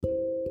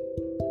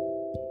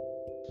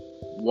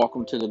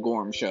Welcome to the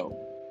Gorham Show.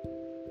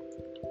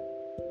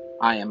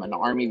 I am an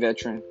Army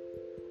veteran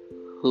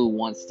who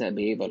wants to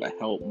be able to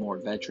help more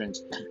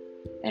veterans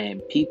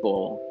and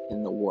people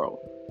in the world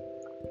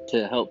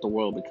to help the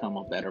world become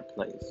a better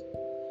place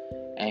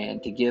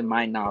and to give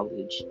my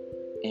knowledge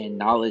and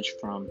knowledge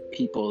from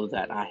people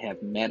that I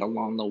have met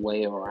along the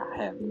way or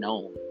I have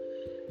known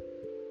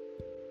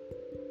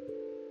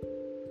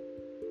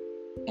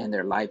and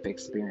their life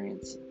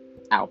experience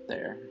out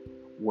there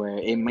where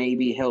it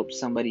maybe help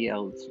somebody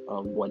else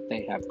of what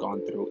they have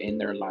gone through in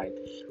their life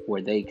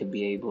where they could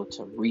be able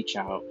to reach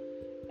out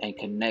and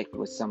connect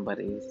with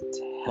somebody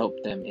to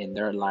help them in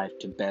their life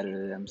to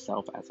better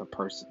themselves as a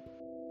person.